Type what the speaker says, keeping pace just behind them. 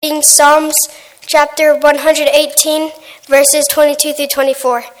Reading Psalms chapter 118, verses 22 through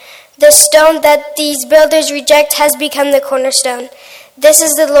 24. The stone that these builders reject has become the cornerstone. This is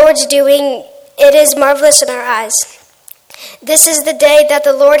the Lord's doing. It is marvelous in our eyes. This is the day that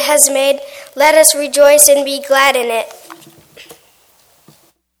the Lord has made. Let us rejoice and be glad in it.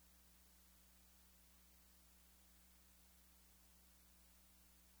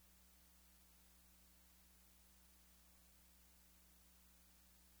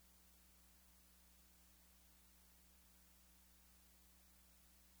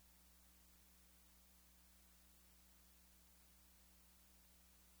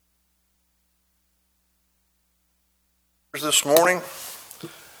 This morning,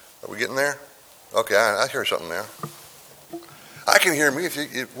 are we getting there? Okay, I hear something now. I can hear me.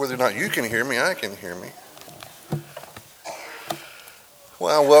 Whether or not you can hear me, I can hear me.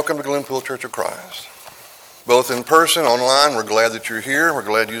 Well, welcome to Glenpool Church of Christ. Both in person, online, we're glad that you're here. We're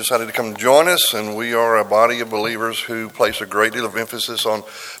glad you decided to come join us, and we are a body of believers who place a great deal of emphasis on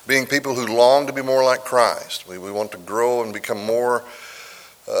being people who long to be more like Christ. We want to grow and become more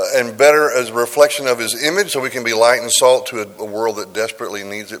and better as a reflection of his image, so we can be light and salt to a world that desperately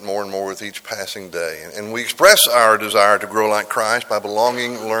needs it more and more with each passing day. And we express our desire to grow like Christ by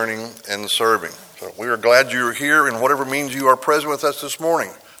belonging, learning, and serving. So we are glad you're here in whatever means you are present with us this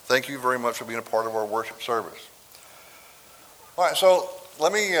morning. Thank you very much for being a part of our worship service. All right, so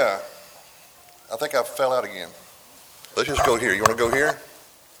let me, I think I fell out again. Let's just go here. You want to go here?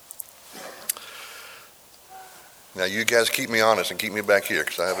 Now, you guys keep me honest and keep me back here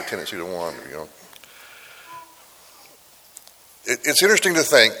because I have a tendency to wander, It's interesting to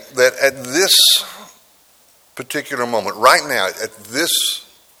think that at this particular moment, right now, at this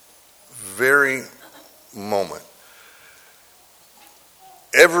very moment,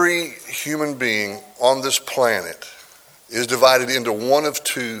 every human being on this planet is divided into one of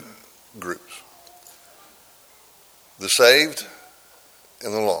two groups: the saved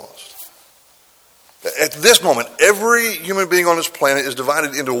and the lost. At this moment, every human being on this planet is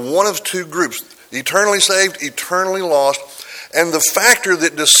divided into one of two groups: eternally saved, eternally lost. And the factor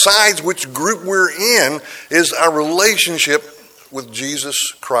that decides which group we're in is our relationship with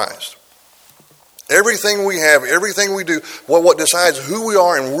Jesus Christ. Everything we have, everything we do, what decides who we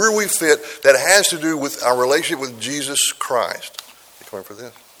are and where we fit, that has to do with our relationship with Jesus Christ. You coming for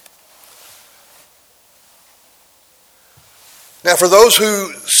this? Now, for those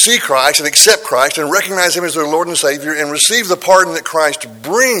who see Christ and accept Christ and recognize him as their Lord and Savior and receive the pardon that Christ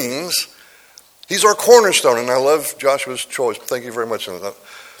brings, he's our cornerstone. And I love Joshua's choice. Thank you very much.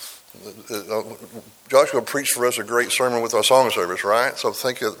 Joshua preached for us a great sermon with our song service, right? So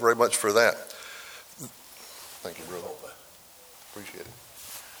thank you very much for that. Thank you, brother. Appreciate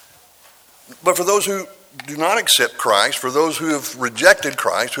it. But for those who do not accept Christ, for those who have rejected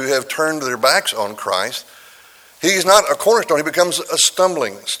Christ, who have turned their backs on Christ, he's not a cornerstone. He becomes a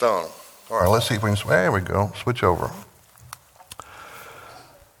stumbling stone. All right, let's see if we can, there we go, switch over.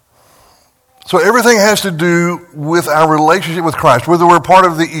 So everything has to do with our relationship with Christ. Whether we're part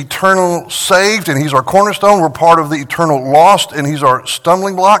of the eternal saved and he's our cornerstone, we're part of the eternal lost and he's our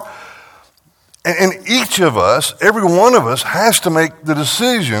stumbling block. And each of us, every one of us, has to make the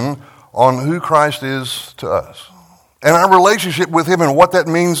decision on who Christ is to us and our relationship with him and what that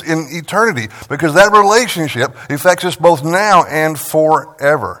means in eternity, because that relationship affects us both now and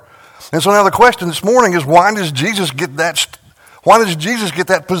forever. And so now the question this morning is, why does Jesus get that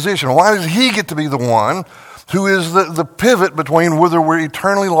position? Why does he get to be the one who is the pivot between whether we're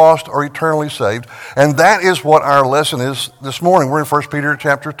eternally lost or eternally saved? And that is what our lesson is this morning. We're in 1 Peter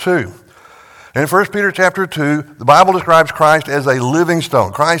chapter 2. And in 1 Peter chapter 2, the Bible describes Christ as a living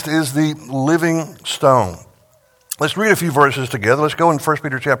stone. Christ is the living stone. Let's read a few verses together. Let's go in 1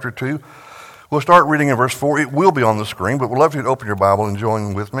 Peter chapter 2. We'll start reading in verse 4. It will be on the screen, but we'd love you to open your Bible and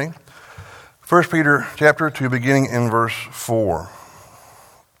join with me. 1 Peter chapter 2, beginning in verse 4.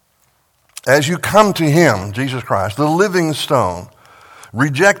 As you come to him, Jesus Christ, the living stone,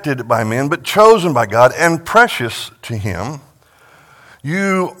 rejected by men, but chosen by God and precious to him,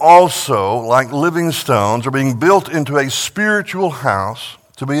 you also, like living stones, are being built into a spiritual house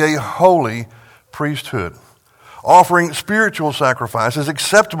to be a holy priesthood, offering spiritual sacrifices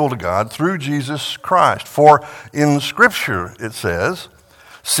acceptable to God through Jesus Christ. For in Scripture it says,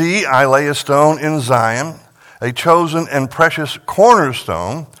 "See, I lay a stone in Zion, a chosen and precious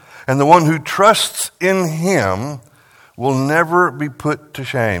cornerstone, and the one who trusts in him will never be put to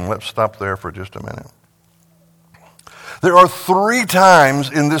shame." Let's stop there for just a minute. There are 3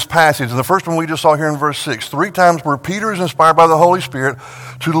 times in this passage, and the first one we just saw here in verse 6, 3 times where Peter is inspired by the Holy Spirit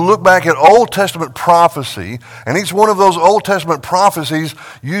to look back at Old Testament prophecy, and each one of those Old Testament prophecies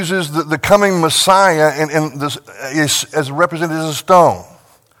uses the coming Messiah and this as represented as a stone.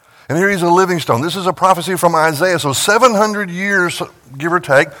 And here he's a living stone. This is a prophecy from Isaiah. So 700 years, give or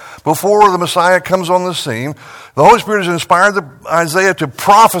take, before the Messiah comes on the scene, the Holy Spirit has inspired Isaiah to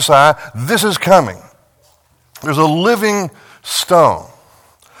prophesy, this is coming. There's a living stone.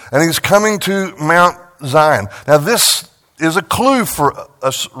 And he's coming to Mount Zion. Now this is a clue for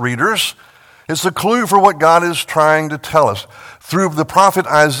us readers. It's a clue for what God is trying to tell us. Through the prophet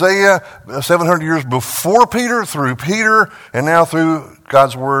Isaiah, 700 years before Peter, through Peter, and now through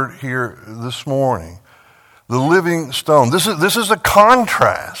God's word here this morning. The living stone. This is a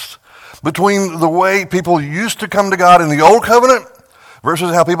contrast between the way people used to come to God in the Old Covenant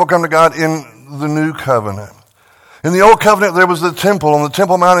versus how people come to God in the New Covenant. In the Old Covenant, there was the temple on the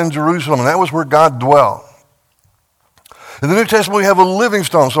Temple Mount in Jerusalem, and that was where God dwelt. In the New Testament, we have a living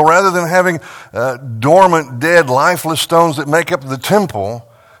stone. So rather than having dormant, dead, lifeless stones that make up the temple,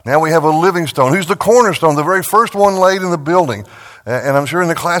 now we have a living stone. Who's the cornerstone? The very first one laid in the building. And I'm sure in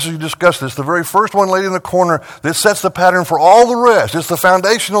the classes you discussed this. The very first one laid in the corner that sets the pattern for all the rest. It's the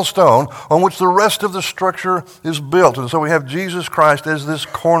foundational stone on which the rest of the structure is built. And so we have Jesus Christ as this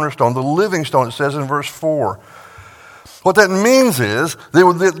cornerstone, the living stone, it says in verse 4. What that means is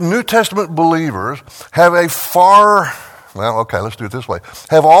that New Testament believers have let's do it this way.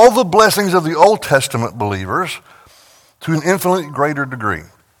 Have all the blessings of the Old Testament believers to an infinitely greater degree.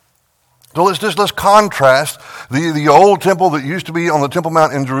 So let's contrast the old temple that used to be on the Temple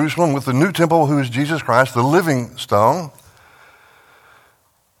Mount in Jerusalem with the new temple, who is Jesus Christ, the living stone.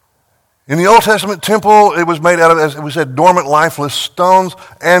 In the Old Testament temple, it was made out of, as we said, dormant, lifeless stones.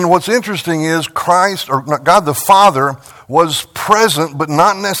 And what's interesting is God the Father was present, but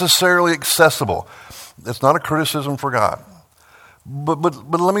not necessarily accessible. That's not a criticism for God. But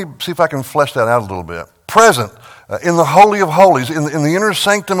let me see if I can flesh that out a little bit. Present in the Holy of Holies, in the inner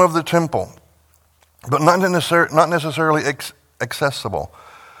sanctum of the temple, but not necessarily accessible.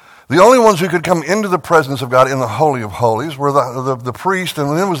 The only ones who could come into the presence of God in the Holy of Holies were the priest, and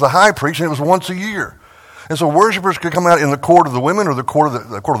then it was the high priest, and it was once a year. And so worshipers could come out in the court of the women, or the court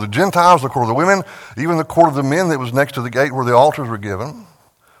of the Gentiles, the court of the women, even the court of the men that was next to the gate where the altars were given,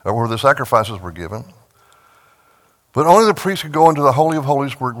 or where the sacrifices were given. But only the priest could go into the Holy of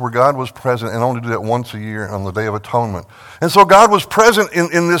Holies where God was present, and only do that once a year on the Day of Atonement. And so God was present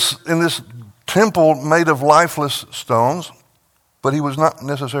in this temple made of lifeless stones, but he was not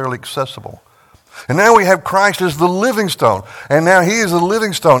necessarily accessible. And now we have Christ as the living stone. And now he is the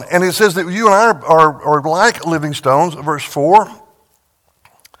living stone. And it says that you and I are like living stones, verse 4.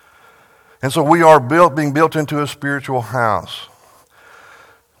 And so we are being built into a spiritual house.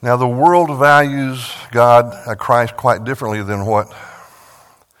 Now the world values Christ quite differently than what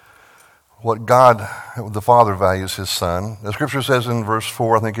God, the Father, values his Son. The Scripture says in verse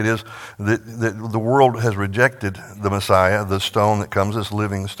 4, I think it is, that the world has rejected the Messiah, the stone that comes, this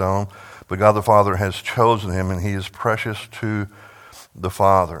living stone, but God the Father has chosen him, and he is precious to the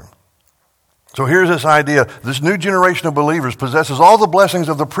Father. So here's this idea. This new generation of believers possesses all the blessings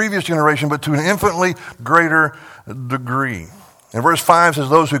of the previous generation, but to an infinitely greater degree. And verse 5 says,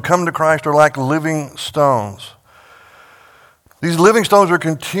 those who come to Christ are like living stones. These living stones are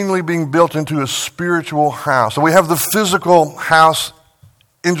continually being built into a spiritual house. So we have the physical house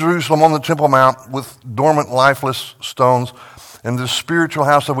in Jerusalem on the Temple Mount with dormant, lifeless stones, and the spiritual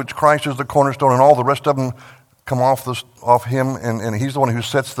house of which Christ is the cornerstone, and all the rest of them come off him, and he's the one who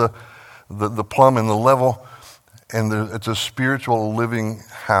sets the plumb and the level, and it's a spiritual living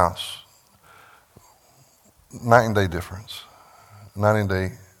house. Night and day difference. Night and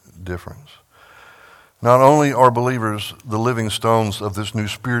day difference. Not only are believers the living stones of this new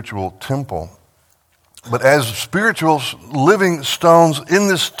spiritual temple, but as spiritual living stones in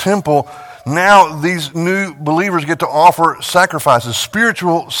this temple, now these new believers get to offer sacrifices,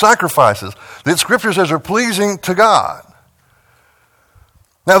 spiritual sacrifices, that Scripture says are pleasing to God.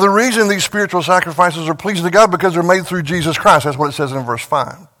 Now the reason these spiritual sacrifices are pleasing to God because they're made through Jesus Christ. That's what it says in verse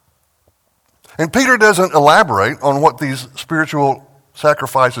 5. And Peter doesn't elaborate on what these spiritual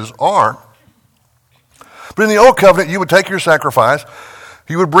sacrifices are. But in the Old Covenant, you would take your sacrifice,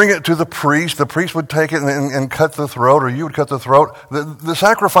 you would bring it to the priest would take it and cut the throat, or you would cut the throat. The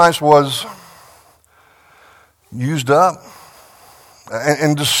sacrifice was used up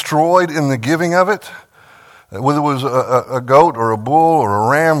and destroyed in the giving of it. Whether it was a goat or a bull or a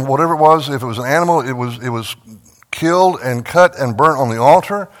ram, whatever it was, if it was an animal, it was killed and cut and burnt on the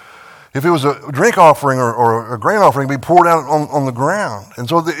altar. If it was a drink offering or a grain offering, it'd be poured out on the ground. And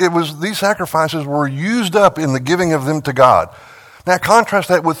so these sacrifices were used up in the giving of them to God. Now contrast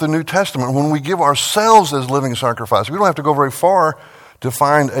that with the New Testament. When we give ourselves as living sacrifice, we don't have to go very far to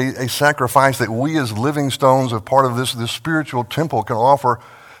find a sacrifice that we as living stones, as part of this spiritual temple, can offer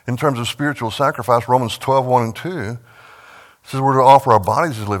in terms of spiritual sacrifice. Romans 12:1 and 2 says we're to offer our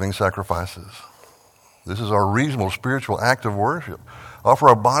bodies as living sacrifices. This is our reasonable spiritual act of worship. Offer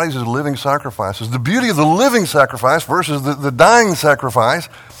our bodies as living sacrifices. The beauty of the living sacrifice versus the dying sacrifice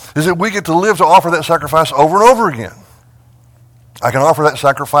is that we get to live to offer that sacrifice over and over again. I can offer that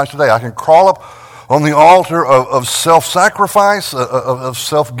sacrifice today. I can crawl up on the altar of self-sacrifice, of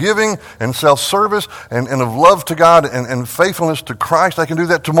self-giving and self-service and of love to God and faithfulness to Christ. I can do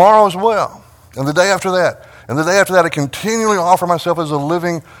that tomorrow as well. And the day after that. And the day after that, I continually offer myself as a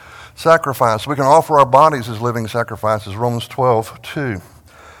living sacrifice. We can offer our bodies as living sacrifices. Romans 12:2.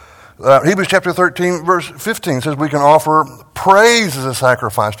 Hebrews chapter 13, verse 15 says we can offer praise as a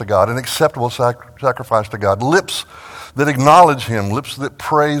sacrifice to God, an acceptable sacrifice to God. Lips that acknowledge Him, lips that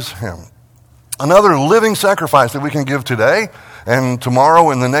praise Him. Another living sacrifice that we can give today and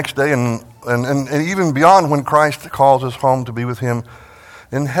tomorrow and the next day and even beyond when Christ calls us home to be with Him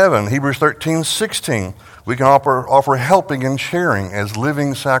in heaven. Hebrews 13:16. We can offer helping and sharing as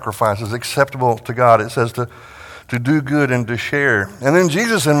living sacrifices acceptable to God. It says to do good and to share. And then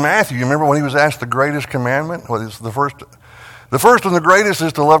Jesus in Matthew, you remember when He was asked the greatest commandment? Well, it's the first and the greatest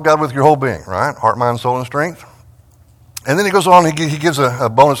is to love God with your whole being, right? Heart, mind, soul, and strength. And then He goes on, He gives a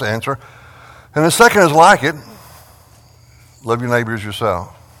bonus answer. And the second is like it. Love your neighbor as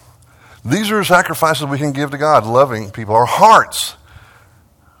yourself. These are sacrifices we can give to God, loving people. Our hearts,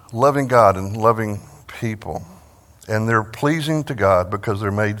 loving God and loving people. And they're pleasing to God because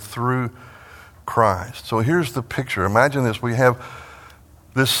they're made through Christ. So here's the picture. Imagine this. We have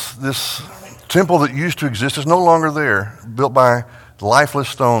this temple that used to exist. It's no longer there, built by lifeless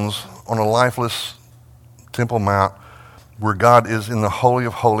stones on a lifeless Temple Mount, where God is in the Holy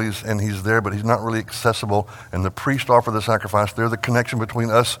of Holies, and He's there, but He's not really accessible. And the priest offer the sacrifice. They're the connection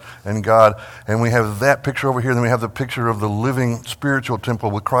between us and God. And we have that picture over here. Then we have the picture of the living spiritual temple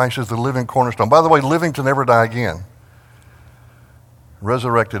with Christ as the living cornerstone. By the way, living to never die again.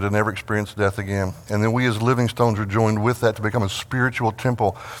 Resurrected and never experience death again. And then we as living stones are joined with that to become a spiritual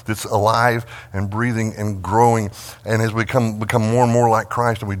temple that's alive and breathing and growing. And as we become more and more like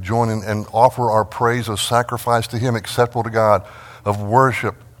Christ, and we join in and offer our praise of sacrifice to Him, acceptable to God, of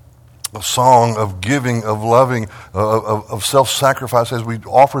worship, of song, of giving, of loving, of self-sacrifice. As we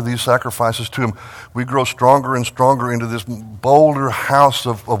offer these sacrifices to Him, we grow stronger and stronger into this bolder house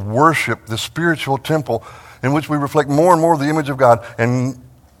of worship, this spiritual temple, in which we reflect more and more the image of God and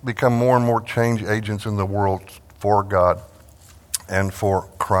become more and more change agents in the world for God and for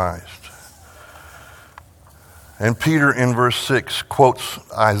Christ. And Peter in verse 6 quotes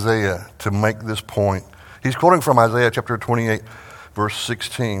Isaiah to make this point. He's quoting from Isaiah chapter 28, verse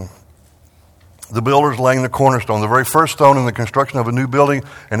 16. The builder's laying the cornerstone, the very first stone in the construction of a new building,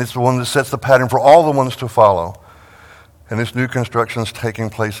 and it's the one that sets the pattern for all the ones to follow. And this new construction is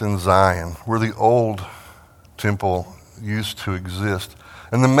taking place in Zion, where the old temple used to exist.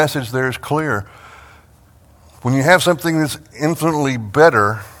 And the message there is clear. When you have something that's infinitely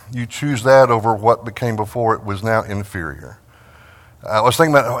better, you choose that over what became before it was now inferior. I was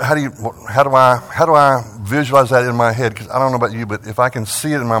thinking about how do I visualize that in my head? Because I don't know about you, but if I can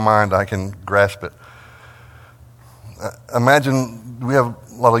see it in my mind, I can grasp it. Imagine we have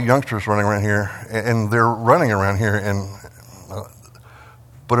a lot of youngsters running around here, and they're running around here.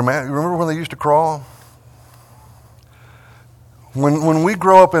 But remember when they used to crawl? When we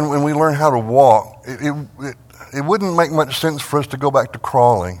grow up and when we learn how to walk, it wouldn't make much sense for us to go back to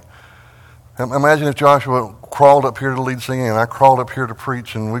crawling. Imagine if Joshua crawled up here to lead singing and I crawled up here to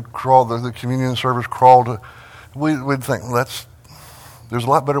preach, and we crawled, the communion service crawled. We'd think, well, there's a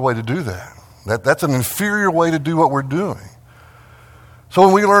lot better way to do that. That's an inferior way to do what we're doing. So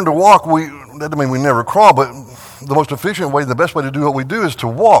when we learn to walk, that doesn't mean we never crawl, but the most efficient way, the best way to do what we do is to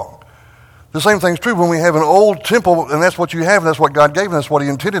walk. The same thing's true when we have an old temple, and that's what you have, and that's what God gave, and that's what He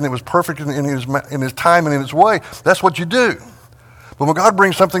intended, and it was perfect in His time and in its way. That's what you do. But when God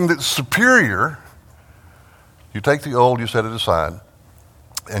brings something that's superior, you take the old, you set it aside,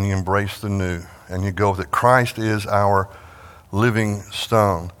 and you embrace the new, and you go with it. Christ is our living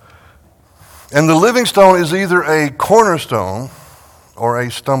stone. And the living stone is either a cornerstone or a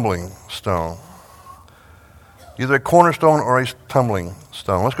stumbling stone. Either a cornerstone or a tumbling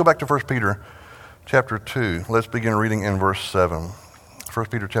stone. Let's go back to 1 Peter chapter 2. Let's begin reading in verse 7. 1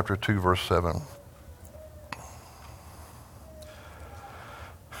 Peter chapter 2, verse 7.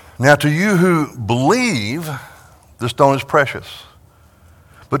 Now to you who believe, the stone is precious.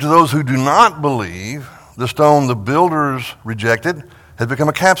 But to those who do not believe, the stone the builders rejected has become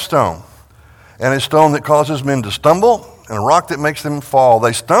a capstone, and a stone that causes men to stumble, and a rock that makes them fall.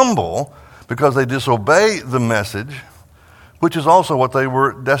 They stumble because they disobey the message, which is also what they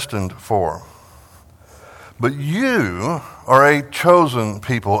were destined for. But you are a chosen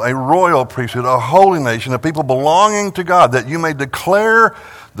people, a royal priesthood, a holy nation, a people belonging to God, that you may declare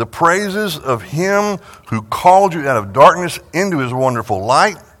the praises of him who called you out of darkness into his wonderful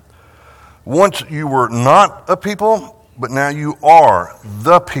light. Once you were not a people, but now you are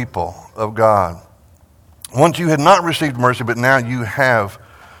the people of God. Once you had not received mercy, but now you have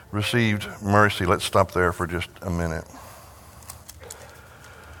received mercy. Let's stop there for just a minute.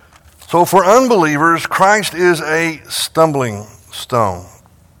 So for unbelievers, Christ is a stumbling stone.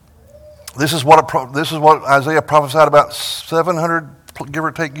 This is what Isaiah prophesied about 700, give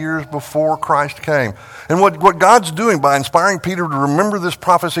or take, years before Christ came. And what God's doing by inspiring Peter to remember this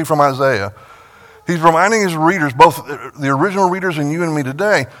prophecy from Isaiah, he's reminding his readers, both the original readers and you and me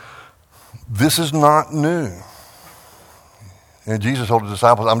today, this is not new. And Jesus told his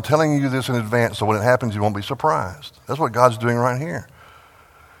disciples, I'm telling you this in advance, so when it happens, you won't be surprised. That's what God's doing right here.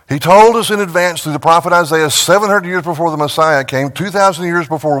 He told us in advance through the prophet Isaiah 700 years before the Messiah came, 2,000 years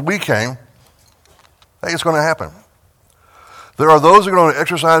before we came, hey, it's going to happen. There are those who are going to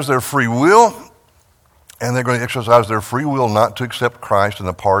exercise their free will, and they're going to exercise their free will not to accept Christ and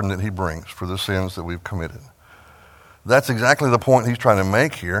the pardon that he brings for the sins that we've committed. That's exactly the point he's trying to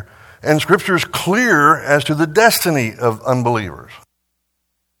make here. And Scripture is clear as to the destiny of unbelievers.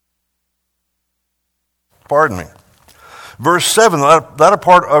 Pardon me. Verse 7, the latter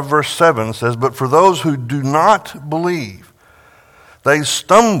part of verse 7 says, but for those who do not believe, they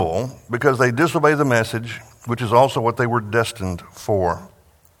stumble because they disobey the message, which is also what they were destined for.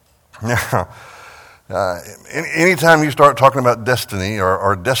 Now, anytime you start talking about destiny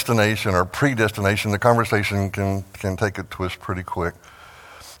or destination or predestination, the conversation can take a twist pretty quick.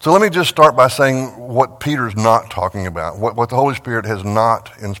 So let me just start by saying what Peter's not talking about, what the Holy Spirit has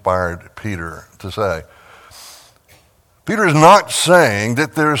not inspired Peter to say. Peter is not saying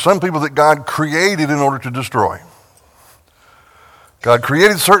that there are some people that God created in order to destroy. God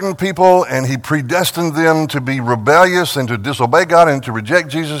created certain people and he predestined them to be rebellious and to disobey God and to reject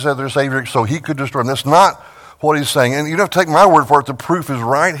Jesus as their Savior so he could destroy them. That's not what he's saying. And you don't have to take my word for it. The proof is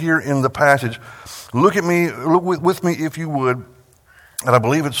right here in the passage. Look with me if you would, and I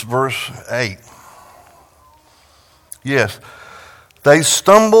believe it's verse 8. Yes. They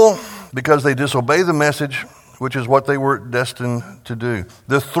stumble because they disobey the message, which is what they were destined to do.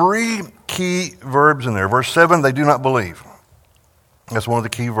 The three key verbs in there. Verse 7, they do not believe. That's one of the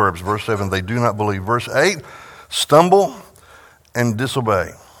key verbs. Verse 7, they do not believe. Verse 8, stumble and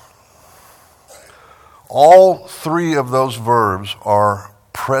disobey. All three of those verbs are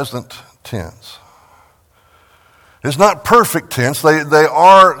present tense. It's not perfect tense. They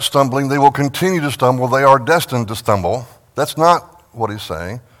are stumbling. They will continue to stumble. They are destined to stumble. That's not what he's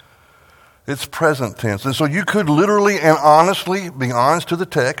saying. It's present tense. And so you could literally and honestly, being honest to the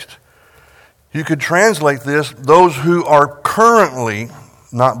text, you could translate this, those who are currently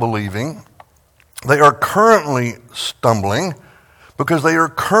not believing, they are currently stumbling because they are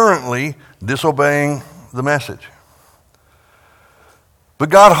currently disobeying the message. But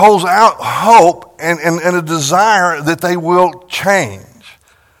God holds out hope and a desire that they will change,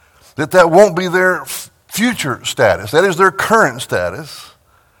 that won't be their future status. That is their current status.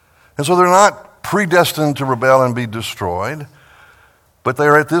 And so they're not predestined to rebel and be destroyed, but they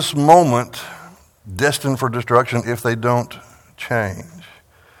are at this moment destined for destruction if they don't change.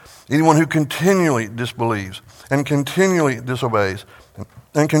 Anyone who continually disbelieves and continually disobeys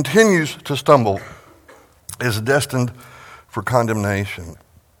and continues to stumble is destined for condemnation.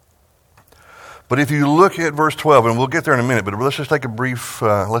 But if you look at verse 12, and we'll get there in a minute, but let's just take a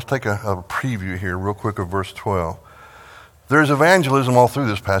preview here real quick of verse 12. There's evangelism all through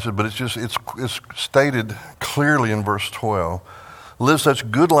this passage, but it's stated clearly in verse 12. Live such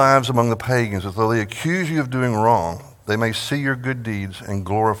good lives among the pagans that though they accuse you of doing wrong, they may see your good deeds and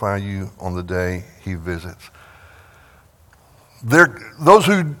glorify you on the day he visits. Those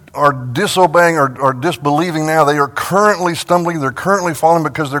who are disobeying or disbelieving now, they are currently stumbling, they're currently falling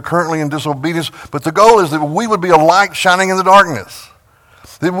because they're currently in disobedience. But the goal is that we would be a light shining in the darkness.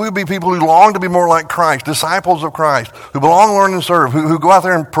 That we would be people who long to be more like Christ, disciples of Christ, who belong, learn, and serve, who go out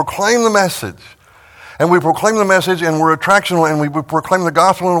there and proclaim the message. And we proclaim the message and we're attractional and we proclaim the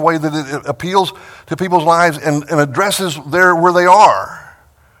gospel in a way that it appeals to people's lives and addresses where they are.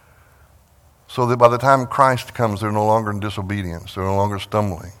 So that by the time Christ comes, they're no longer in disobedience. They're no longer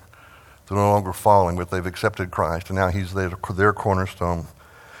stumbling. They're no longer falling, but they've accepted Christ, and now he's their cornerstone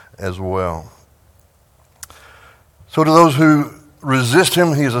as well. So to those who resist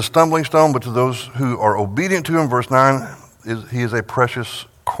him, he is a stumbling stone, but to those who are obedient to him, verse 9, he is a precious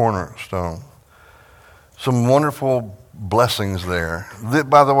cornerstone. Some wonderful blessings there that,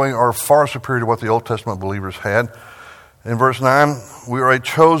 by the way, are far superior to what the Old Testament believers had. In verse 9, we are a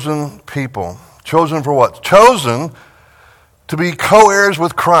chosen people. Chosen for what? Chosen to be co-heirs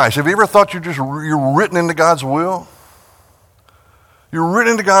with Christ. Have you ever thought you're written into God's will? You're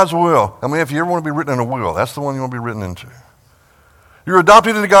written into God's will. I mean, if you ever want to be written in a will, that's the one you want to be written into. You're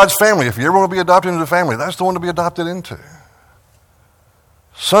adopted into God's family. If you ever want to be adopted into the family, that's the one to be adopted into.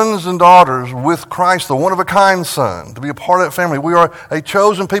 Sons and daughters with Christ, the one-of-a-kind Son, to be a part of that family. We are a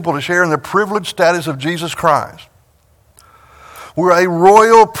chosen people to share in the privileged status of Jesus Christ. We're a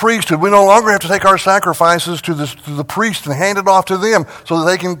royal priesthood. We no longer have to take our sacrifices to the priest and hand it off to them so that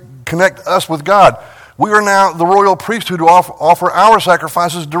they can connect us with God. We are now the royal priesthood who offer our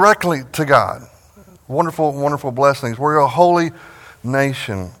sacrifices directly to God. Wonderful, wonderful blessings. We're a holy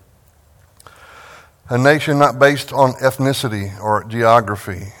nation. A nation not based on ethnicity or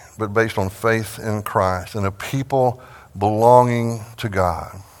geography, but based on faith in Christ, and a people belonging to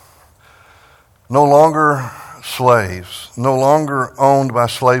God. No longer slaves, no longer owned by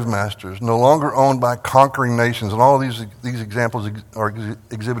slave masters, no longer owned by conquering nations, and all of these examples are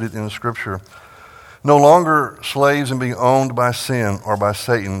exhibited in the Scripture. No longer slaves and being owned by sin or by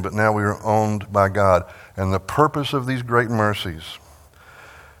Satan, but now we are owned by God. And the purpose of these great mercies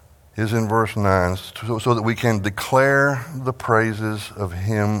is in verse 9, so that we can declare the praises of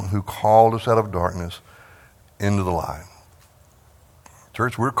him who called us out of darkness into the light.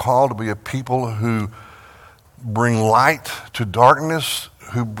 Church, we're called to be a people who bring light to darkness,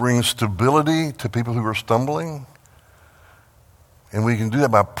 who bring stability to people who are stumbling. And we can do that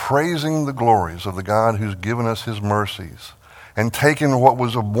by praising the glories of the God who's given us his mercies and taken what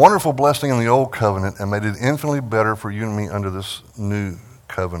was a wonderful blessing in the old covenant and made it infinitely better for you and me under this new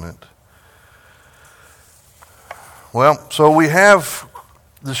covenant. Well, so we have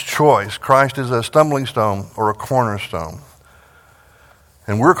this choice. Christ is a stumbling stone or a cornerstone.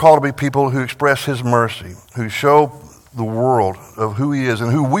 And we're called to be people who express his mercy, who show the world of who he is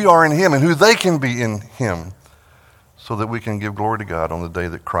and who we are in him and who they can be in him, so that we can give glory to God on the day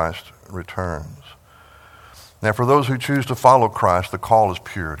that Christ returns. Now, for those who choose to follow Christ, the call is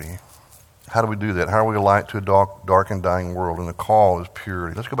purity. How do we do that? How are we a light to a dark and dying world? And the call is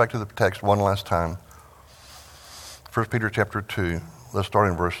purity. Let's go back to the text one last time. 1 Peter chapter 2. Let's start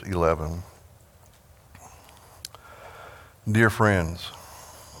in verse 11. Dear friends,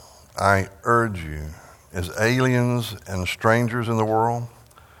 I urge you, as aliens and strangers in the world,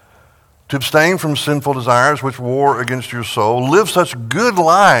 to abstain from sinful desires which war against your soul. Live such good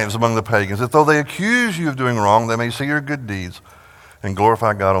lives among the pagans that though they accuse you of doing wrong, they may see your good deeds and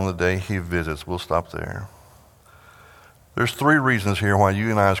glorify God on the day he visits. We'll stop there. There's 3 reasons here why you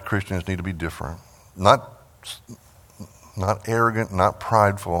and I as Christians need to be different. Not arrogant, not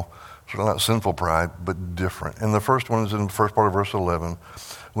prideful, sort of not sinful pride, but different. And the first one is in the first part of verse 11.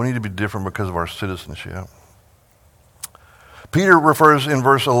 We need to be different because of our citizenship. Peter refers in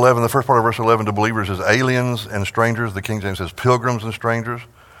verse 11, the first part of verse 11, to believers as aliens and strangers. The King James says pilgrims and strangers.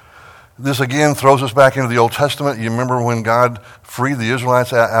 This again throws us back into the Old Testament. You remember when God freed the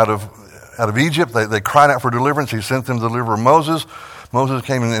Israelites out of Egypt? They cried out for deliverance. He sent them to deliver Moses. Moses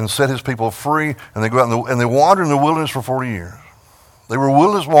came and set his people free, and they go out and they wandered in the wilderness for 40 years. They were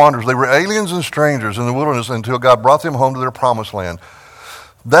wilderness wanderers. They were aliens and strangers in the wilderness until God brought them home to their promised land.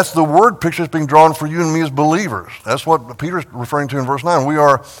 That's the word picture that's being drawn for you and me as believers. That's what Peter's referring to in verse 9. We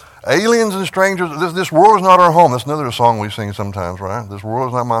are aliens and strangers. This world is not our home. That's another song we sing sometimes, right? This world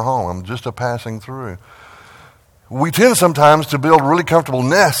is not my home. I'm just a passing through. We tend sometimes to build really comfortable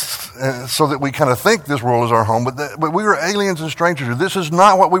nests so that we kind of think this world is our home, but we are aliens and strangers. This is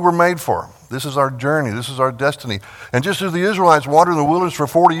not what we were made for. This is our journey. This is our destiny. And just as the Israelites wandered in the wilderness for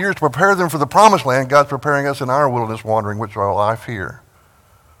 40 years to prepare them for the promised land, God's preparing us in our wilderness wandering, which is our life here,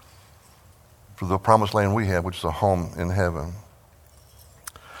 for the promised land we have, which is a home in heaven.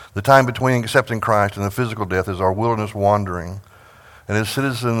 The time between accepting Christ and the physical death is our wilderness wandering. And as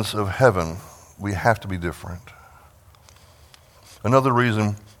citizens of heaven, we have to be different. Another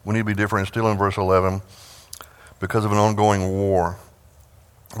reason we need to be different is still in verse 11, because of an ongoing war.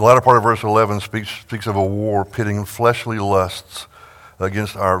 The latter part of verse 11 speaks of a war pitting fleshly lusts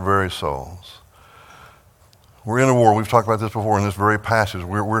against our very souls. We're in a war. We've talked about this before in this very passage.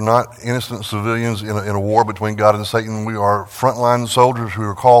 We're not innocent civilians in a war between God and Satan. We are frontline soldiers who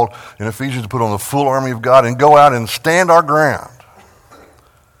are called in Ephesians to put on the full army of God and go out and stand our ground.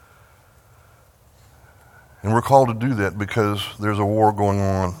 And we're called to do that because there's a war going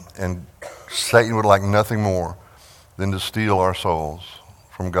on, and Satan would like nothing more than to steal our souls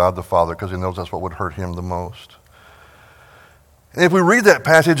from God the Father, because he knows that's what would hurt him the most. And if we read that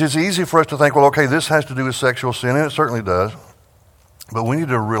passage, it's easy for us to think, well, okay, this has to do with sexual sin, and it certainly does. But we need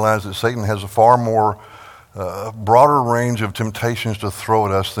to realize that Satan has a far more broader range of temptations to throw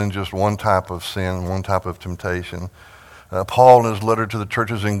at us than just one type of sin, one type of temptation. Paul, in his letter to the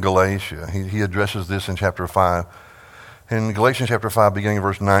churches in Galatia, he addresses this in chapter 5. In Galatians chapter 5, beginning in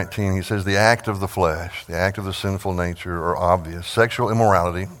verse 19, he says, the act of the flesh, the act of the sinful nature are obvious. Sexual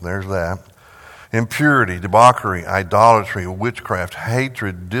immorality, there's that. Impurity, debauchery, idolatry, witchcraft,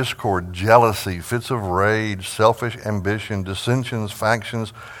 hatred, discord, jealousy, fits of rage, selfish ambition, dissensions,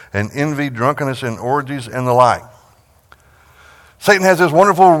 factions, and envy, drunkenness, and orgies, and the like. Satan has this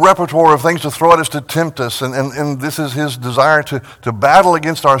wonderful repertoire of things to throw at us to tempt us, and this is his desire to battle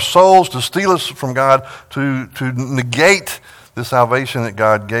against our souls, to steal us from God, to negate the salvation that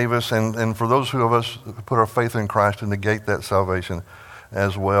God gave us, and for those of us who put our faith in Christ, to negate that salvation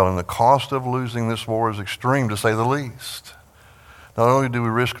as well. And the cost of losing this war is extreme, to say the least. Not only do we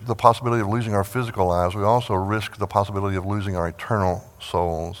risk the possibility of losing our physical lives, we also risk the possibility of losing our eternal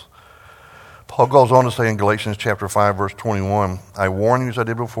souls. Paul goes on to say in Galatians chapter 5, verse 21, I warn you, as I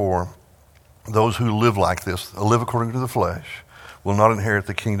did before, those who live like this, live according to the flesh, will not inherit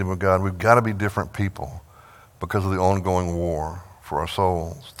the kingdom of God. We've got to be different people because of the ongoing war for our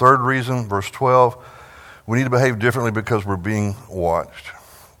souls. Third reason, verse 12, we need to behave differently because we're being watched.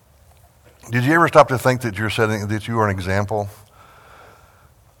 Did you ever stop to think that you are an example?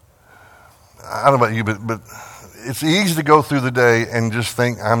 I don't know about you, but it's easy to go through the day and just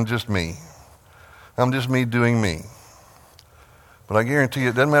think, I'm just me. I'm just me doing me. But I guarantee you,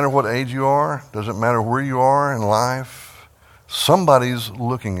 it doesn't matter what age you are, doesn't matter where you are in life, somebody's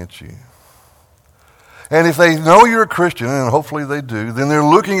looking at you. And if they know you're a Christian, and hopefully they do, then they're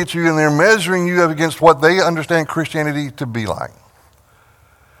looking at you and they're measuring you up against what they understand Christianity to be like.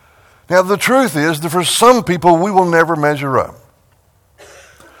 Now, the truth is that for some people, we will never measure up.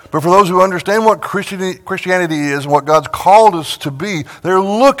 But for those who understand what Christianity is and what God's called us to be, they're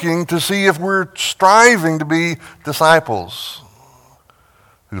looking to see if we're striving to be disciples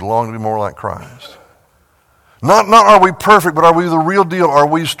who long to be more like Christ. Not are we perfect, but are we the real deal? Are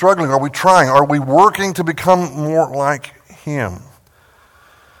we struggling? Are we trying? Are we working to become more like Him?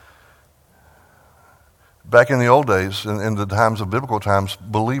 Back in the old days, in the times of biblical times,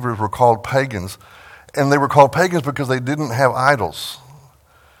 believers were called pagans. And they were called pagans because they didn't have idols.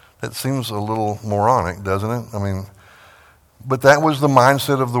 That seems a little moronic, doesn't it? I mean, but that was the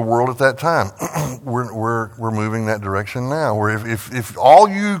mindset of the world at that time. We're moving that direction now, where if all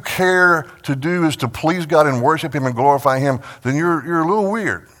you care to do is to please God and worship Him and glorify Him, then you're a little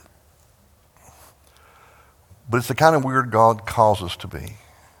weird. But it's the kind of weird God calls us to be,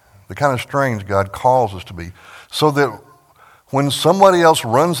 the kind of strange God calls us to be, so that when somebody else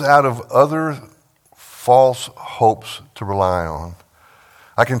runs out of other false hopes to rely on,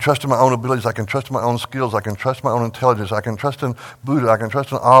 I can trust in my own abilities. I can trust in my own skills. I can trust my own intelligence. I can trust in Buddha. I can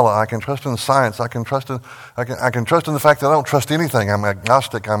trust in Allah. I can trust in science. I can trust in the fact that I don't trust anything. I'm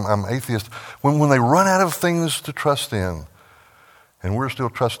agnostic. I'm atheist. When they run out of things to trust in, and we're still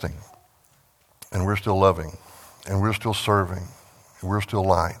trusting, and we're still loving, and we're still serving, and we're still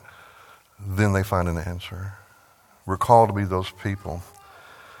light, then they find an answer. We're called to be those people.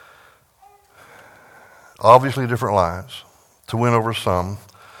 Obviously, different lives. To win over some.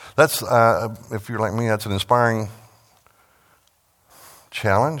 That's, if you're like me, that's an inspiring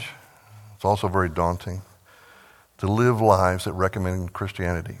challenge. It's also very daunting to live lives that recommend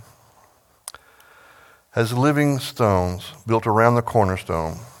Christianity. As living stones built around the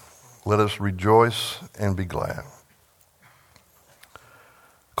cornerstone, let us rejoice and be glad.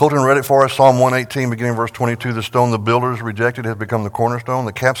 Colton read it for us, Psalm 118, beginning verse 22. The stone the builders rejected has become the cornerstone,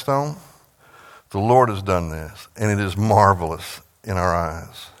 the capstone. The Lord has done this, and it is marvelous in our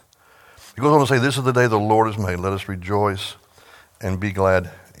eyes. He goes on to say, this is the day the Lord has made. Let us rejoice and be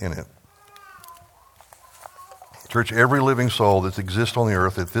glad in it. Church, every living soul that exists on the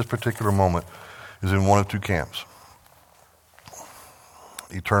earth at this particular moment is in one of two camps.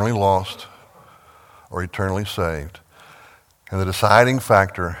 Eternally lost or eternally saved. And the deciding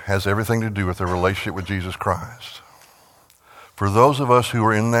factor has everything to do with their relationship with Jesus Christ. For those of us who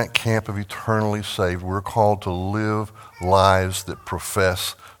are in that camp of eternally saved, we're called to live lives that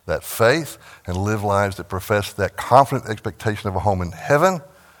profess that faith and live lives that profess that confident expectation of a home in heaven,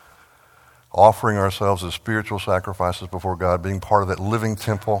 offering ourselves as spiritual sacrifices before God, being part of that living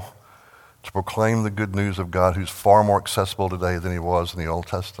temple to proclaim the good news of God who's far more accessible today than He was in the Old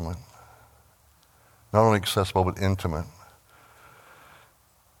Testament. not only accessible but intimate.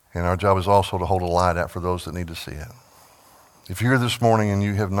 And our job is also to hold a light out for those that need to see it. If you're here this morning and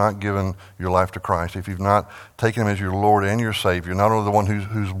you have not given your life to Christ, if you've not taken him as your Lord and your Savior, not only the one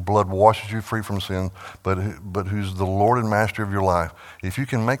whose blood washes you free from sin, but who's the Lord and Master of your life, if you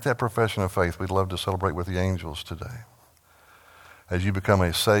can make that profession of faith, we'd love to celebrate with the angels today as you become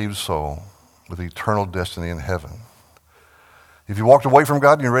a saved soul with eternal destiny in heaven. If you walked away from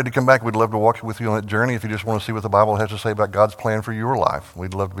God and you're ready to come back, we'd love to walk with you on that journey. If you just want to see what the Bible has to say about God's plan for your life,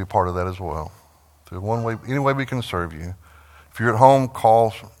 we'd love to be part of that as well. So any way we can serve you. If you're at home,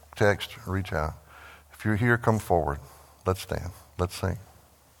 call, text, reach out. If you're here, come forward. Let's stand. Let's sing.